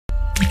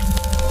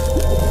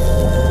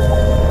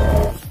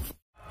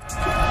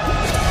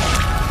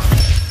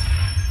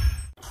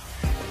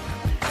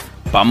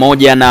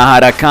Pamoja na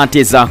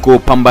harakati za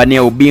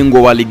kupambania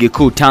ubingwa wa ligi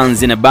kuu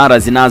Tanzania bara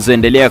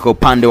zinazoendelea kwa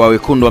upande wa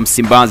wekundu wa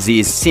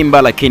Msimbazi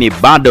Simba, lakini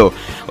bado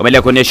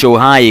wameendelea kuonyesha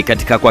uhai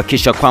katika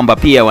kuhakikisha kwamba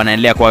pia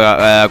wanaendelea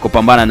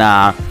kupambana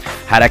na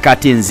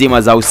harakati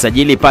nzima za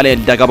usajili pale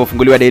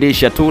litakapofunguliwa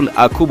dirisha tu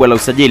kubwa la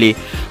usajili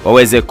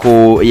waweze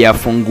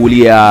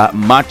kuyafungulia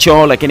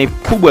macho. Lakini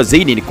kubwa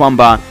zaidi ni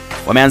kwamba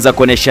wameanza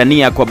kuonesha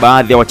nia kwa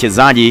baadhi ya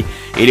wachezaji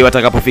ili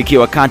watakapofikia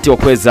wakati wa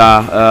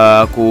kuweza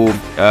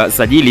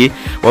kusajili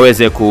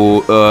waweze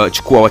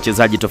kuchukua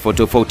wachezaji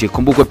tofauti.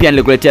 Kumbukwe pia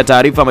nilikuletea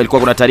taarifa, ama ilikuwa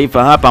kuna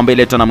taarifa hapa ambayo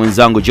iletwa na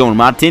mwenzangu John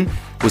Martin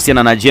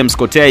kuhusiana na James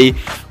Kotei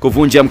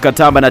kuvunja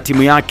mkataba na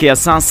timu yake ya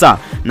sasa,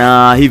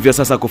 na hivyo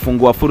sasa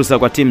kufungua fursa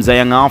kwa timu za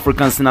Young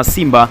Africans na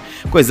Simba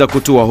kuweza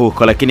kutua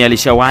huko. Lakini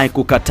alishawahi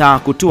kukataa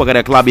kutua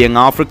katika klabu ya Young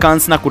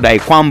Africans na kudai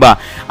kwamba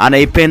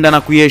anaipenda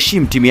na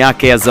kuiheshimu timu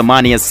yake ya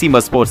zamani ya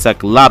Simba Sports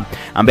Club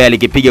ambaye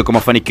alikipiga kwa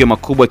mafanikio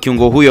makubwa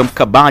kiungo huyo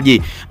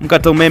mkabaji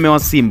mkata umeme wa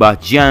Simba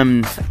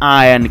James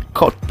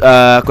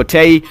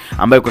Kotei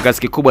ambaye kwa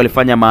kiasi kikubwa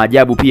alifanya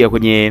maajabu pia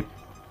kwenye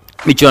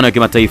michuano ya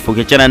kimataifa.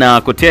 Ukiachana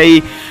na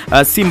Kotei,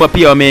 Simba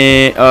pia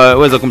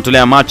wameweza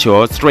kumtolea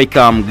macho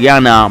striker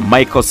Mgana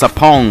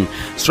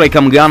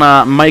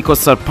Michael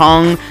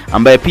Sarpong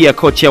ambaye pia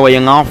kocha wa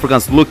Young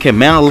Africans Luke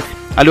Mel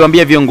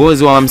aliwaambia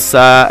viongozi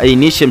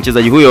wamsainishe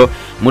mchezaji huyo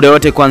muda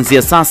wote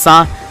kuanzia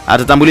sasa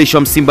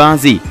atatambulishwa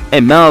Msimbazi.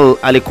 Mel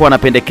alikuwa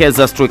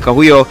anapendekeza striker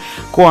huyo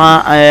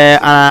kwa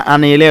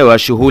anaelewa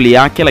shughuli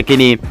yake,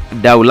 lakini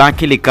dau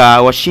lake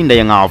likawashinda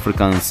Young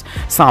Africans.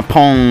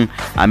 Sarpong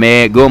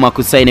amegoma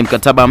kusaini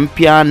mkataba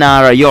mpya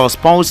na Rayon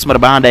Sports mara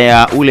baada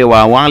ya ule wa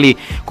awali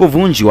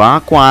kuvunjwa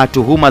kwa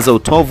tuhuma za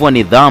utovu wa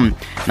nidhamu,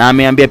 na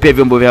ameambia pia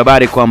vyombo vya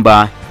habari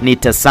kwamba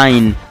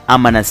nitasign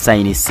ama na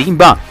sign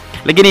Simba.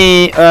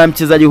 Lakini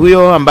mchezaji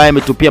huyo ambaye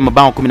ametupia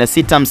mabao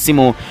 16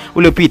 msimu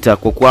uliopita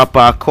kwa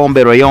kuwapa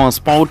kombe Rayon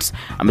Sports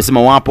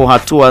amesema wapo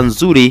hatua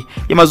nzuri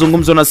ya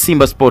mazungumzo na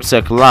Simba Sports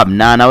Club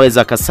na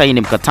anaweza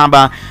kasaini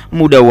mkataba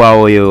muda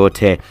wao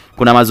yoyote.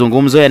 Kuna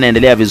mazungumzo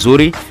yanaendelea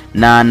vizuri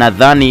na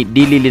nadhani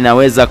dili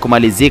linaweza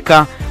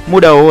kumalizika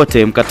muda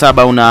wowote.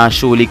 Mkataba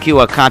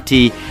unashughulikiwa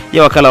kati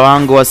ya wakala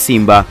wangu wa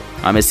Simba,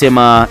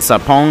 amesema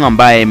Sarpong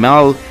ambaye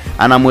Mel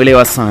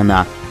anamuelewa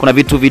sana. Kuna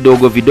vitu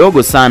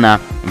vidogo sana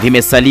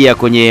vimesalia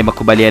kwenye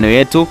makubaliano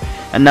yetu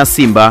na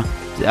Simba,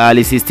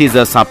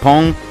 alisisitiza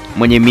Sarpong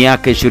mwenye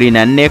miaka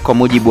 24 kwa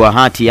mujibu wa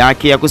hati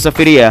yake ya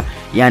kusafiria,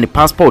 yani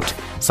passport.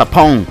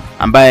 Sarpong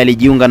ambaye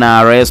alijiunga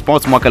na Rayon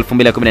Sports mwaka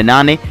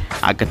 2018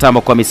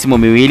 akatamba kwa misimu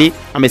miwili,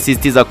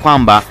 amesisitiza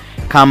kwamba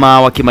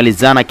kama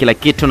wakimalizana kila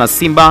kitu na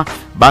Simba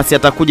basi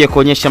atakuja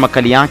kuonyesha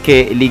makali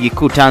yake ligi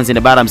kuu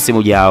Tanzania bara msimu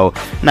ujao.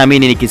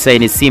 Naamini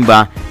nikisaini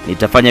Simba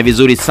nitafanya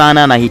vizuri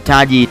sana, na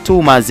hitaji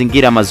tu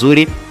mazingira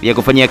mazuri ya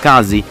kufanyia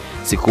kazi.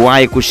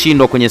 Sikuwahi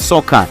kushindwa kwenye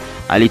soka,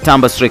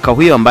 alitamba striker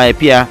huyo ambaye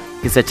pia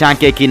kisa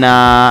chake kina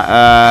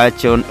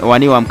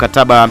waniwa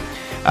mkataba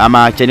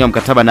ama chaniwa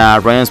mkataba na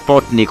Rayon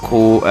Sport ni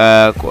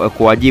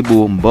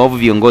kuwajibu mbovu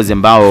viongozi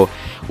ambao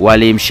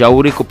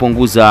walimshauri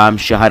kupunguza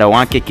mshahara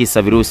wake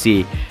kisa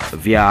virusi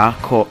vya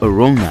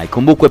corona.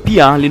 Ikumbukwe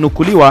pia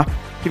linukuliwa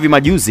hivi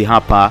majuzi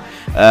hapa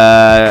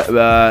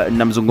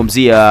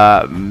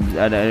namzungumzia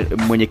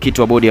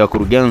mwenyekiti wa bodi ya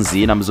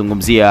wakurugenzi,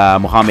 namzungumzia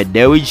Mohamed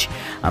Dewij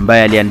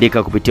ambaye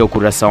aliandika kupitia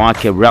ukurasa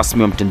wake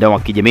rasmi wa mtandao wa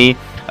kijamii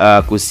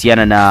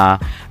kuhusiana na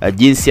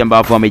jinsi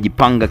ambavyo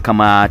wamejipanga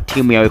kama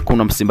timu ya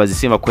wekundu wa Msimbazi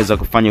Simba kuweza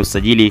kufanya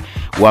usajili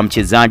wa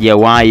mchezaji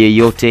awaye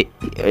yote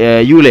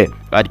yule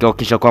katika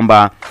kuhakikisha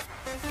kwamba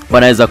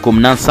wanaweza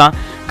kumnasa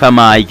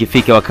kama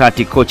ikifika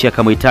wakati kocha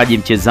akamhitaji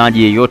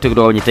mchezaji yeyote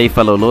kutoka kwenye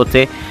taifa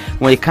lolote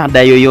kwenye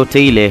kada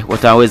yoyote ile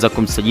wataweza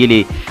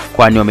kumsajili,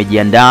 kwani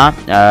wamejiandaa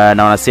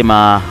na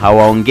wanasema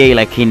hawaongei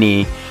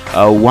lakini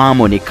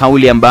wamo. Ni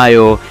kauli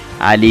ambayo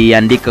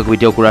aliandika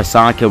kupitia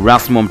ukurasa wake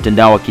rasmi wa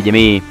mtandao wa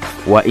kijamii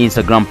wa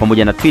Instagram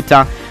pamoja na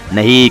Twitter,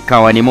 na hii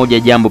kawa ni moja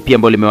jambo pia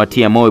ambalo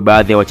limewatia moyo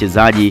baadhi ya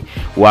wachezaji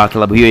wa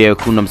klabu hiyo ya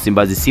wekundu wa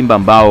Msimbazi Simba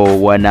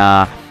ambao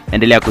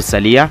wanaendelea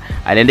kusalia.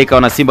 Aliandika,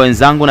 wana Simba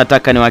wenzangu,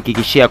 nataka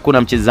niwahakikishie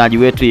hakuna mchezaji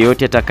wetu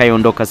yeyote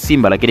atakayeondoka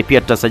Simba, lakini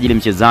pia tutasajili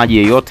mchezaji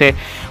yeyote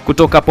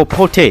kutoka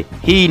popote.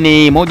 Hii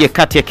ni moja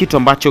kati ya kitu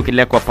ambacho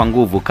kinaendelea kuwapa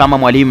nguvu. Kama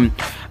mwalimu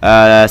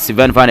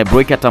Steven Van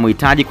Broek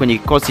atamhitaji kwenye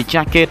kikosi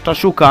chake,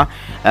 tutashuka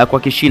kwa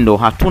kishindo.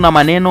 Hatuna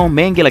maneno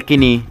mengi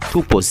lakini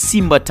tupo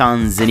Simba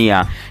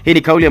Tanzania. Hii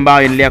ni kauli ambayo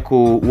inaendelea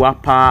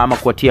kuwapa ama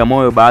kuwatia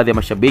moyo baadhi ya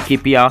mashabiki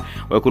pia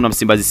wekundu wa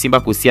Msimbazi Simba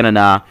kuhusiana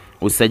na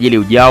usajili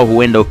ujao,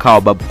 huenda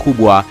ukawa babu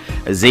kubwa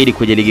zaidi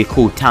kwenye ligi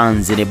kuu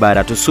Tanzania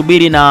bara.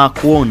 Tusubiri na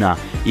kuona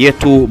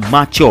yetu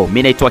macho.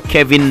 Mimi naitwa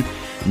Kevin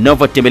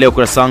Novat, tembelea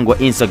ukurasa wangu wa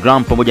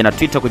Instagram pamoja na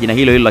Twitter kwa jina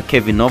hilo la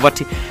Kevin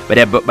Novat.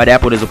 Baada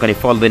hapo unaweza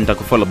kunifollow, then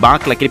nitakufollow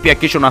back, lakini pia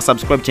kisha una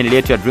subscribe channel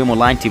yetu ya Dream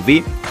Online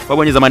TV. Kwa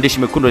bonyeza maandishi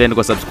mekundu ndio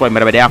kwa subscribe.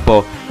 Baada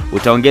hapo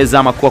utaongeza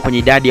ama kuwa kwenye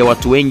idadi ya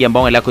watu wengi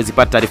ambao wanaendelea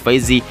kuzipata taarifa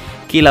hizi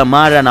kila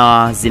mara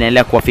na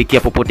zinaendelea kuwafikia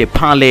popote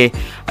pale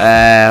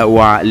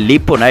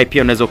walipo, na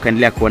pia unaweza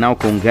ukaendelea kuonao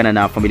kuungana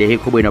na familia hii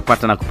kubwa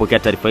inapata na kupokea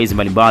taarifa hizi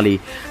mbalimbali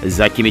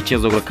za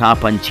kimichezo kutoka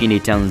hapa nchini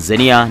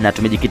Tanzania, na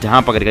tumejikita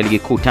hapa katika ligi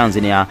kuu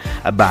Tanzania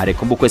Bara.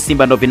 Kumbukwe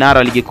Simba ndio vinara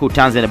wa ligi kuu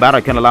Tanzania Bara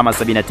wakiwa na alama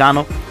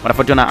 75,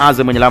 wanafuatiwa na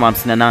Azam mwenye alama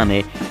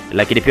 58,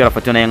 lakini pia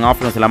wanafuatiwa na Young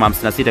Africans alama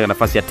 56 katika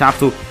nafasi ya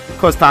 3.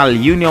 Coastal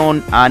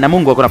Union na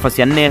Mungu kwa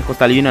nafasi ya 4,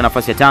 Coastal Union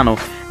nafasi ya 5,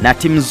 na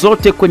timu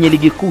zote kwenye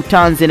ligi kuu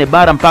Tanzania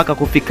Bara mpaka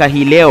kufika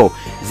hii leo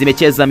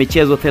zimecheza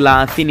michezo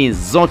 30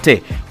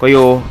 zote. Kwa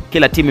hiyo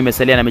kila timu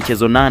imesalia na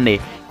michezo 8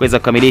 kuweza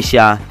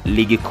kukamilisha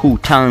ligi kuu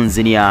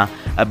Tanzania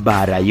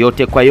Bara.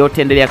 Yote kwa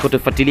yote, endelea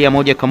kutufuatilia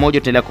moja kwa moja,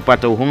 utaendelea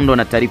kupata uhondo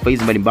na taarifa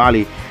hizi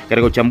mbalimbali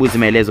katika uchambuzi,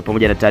 maelezo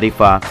pamoja na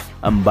taarifa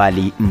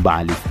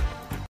mbalimbali.